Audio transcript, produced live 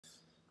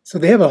So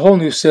they have a whole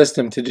new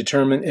system to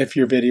determine if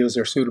your videos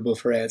are suitable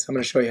for ads. I'm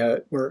going to show you how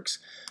it works.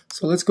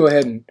 So let's go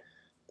ahead and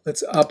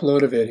let's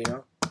upload a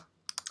video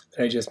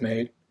that I just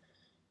made.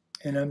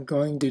 And I'm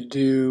going to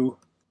do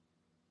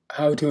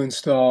how to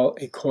install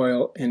a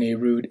coil in a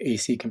Rude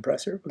AC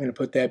compressor. We're going to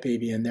put that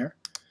baby in there.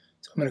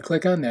 So I'm going to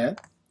click on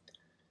that.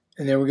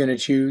 And then we're going to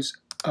choose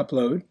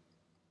upload.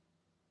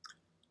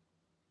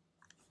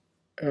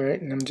 All right,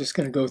 and I'm just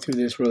going to go through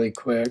this really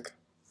quick.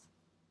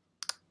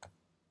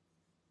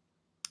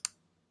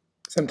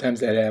 Sometimes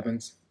that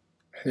happens.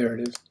 There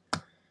it is.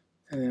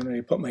 And then I'm going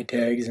to put my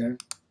tags in.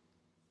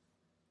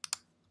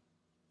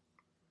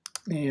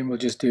 And we'll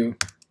just do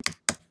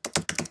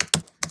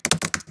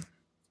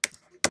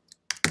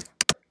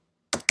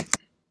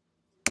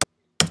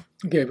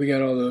okay, we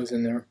got all those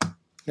in there.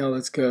 Now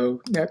let's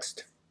go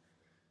next.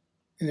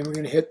 And then we're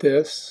going to hit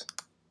this.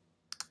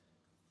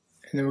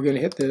 And then we're going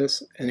to hit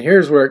this. And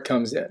here's where it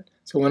comes in.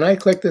 So when I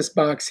click this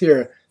box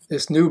here,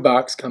 this new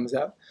box comes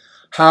up.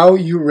 How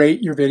you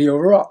rate your video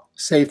overall.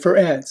 Save for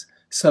ads.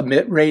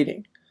 Submit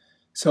rating.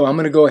 So I'm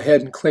going to go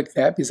ahead and click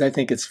that because I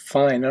think it's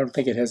fine. I don't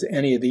think it has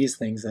any of these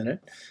things in it.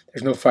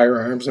 There's no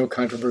firearms, no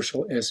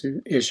controversial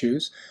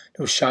issues,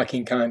 no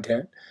shocking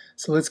content.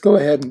 So let's go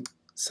ahead and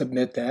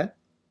submit that.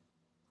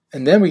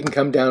 And then we can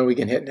come down and we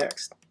can hit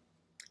next.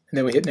 And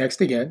then we hit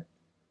next again.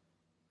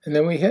 And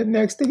then we hit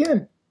next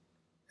again.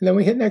 And then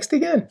we hit next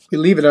again. We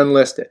leave it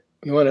unlisted.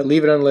 We want to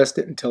leave it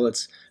unlisted until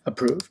it's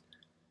approved.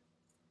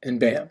 And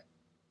bam.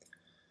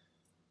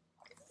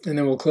 And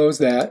then we'll close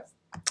that.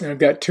 And I've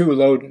got 2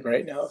 loading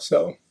right now.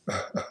 So,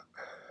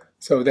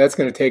 so that's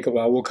going to take a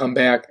while. We'll come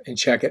back and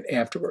check it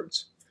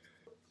afterwards.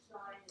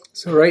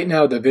 So right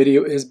now the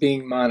video is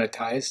being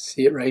monetized.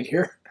 See it right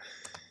here?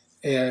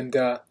 And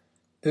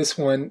this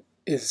one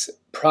is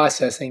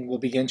processing. Will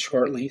begin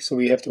shortly, so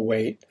we have to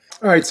wait.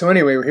 All right, so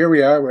anyway, here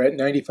we are. We're at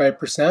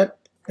 95%,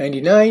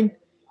 99,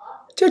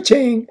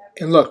 cha-ching.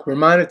 And look, we're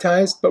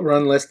monetized, but we're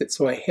unlisted,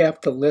 so I have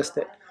to list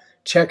it.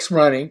 Check's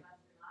running,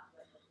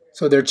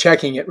 so they're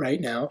checking it right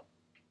now.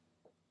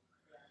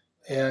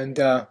 And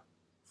but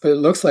it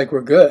looks like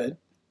we're good.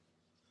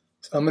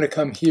 So I'm going to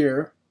come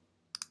here,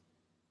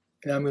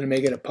 and I'm going to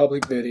make it a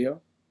public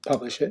video,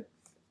 publish it.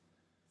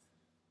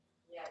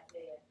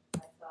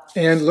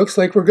 And it looks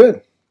like we're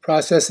good.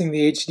 Processing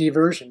the HD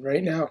version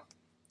right now.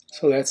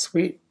 So that's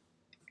sweet.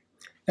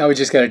 Now we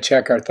just got to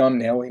check our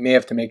thumbnail. We may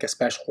have to make a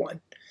special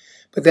one.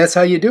 But that's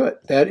how you do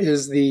it. That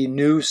is the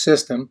new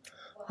system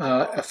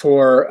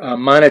for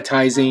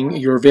monetizing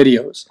your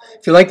videos.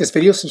 If you like this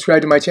video,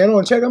 subscribe to my channel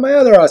and check out my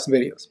other awesome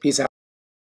videos. Peace out.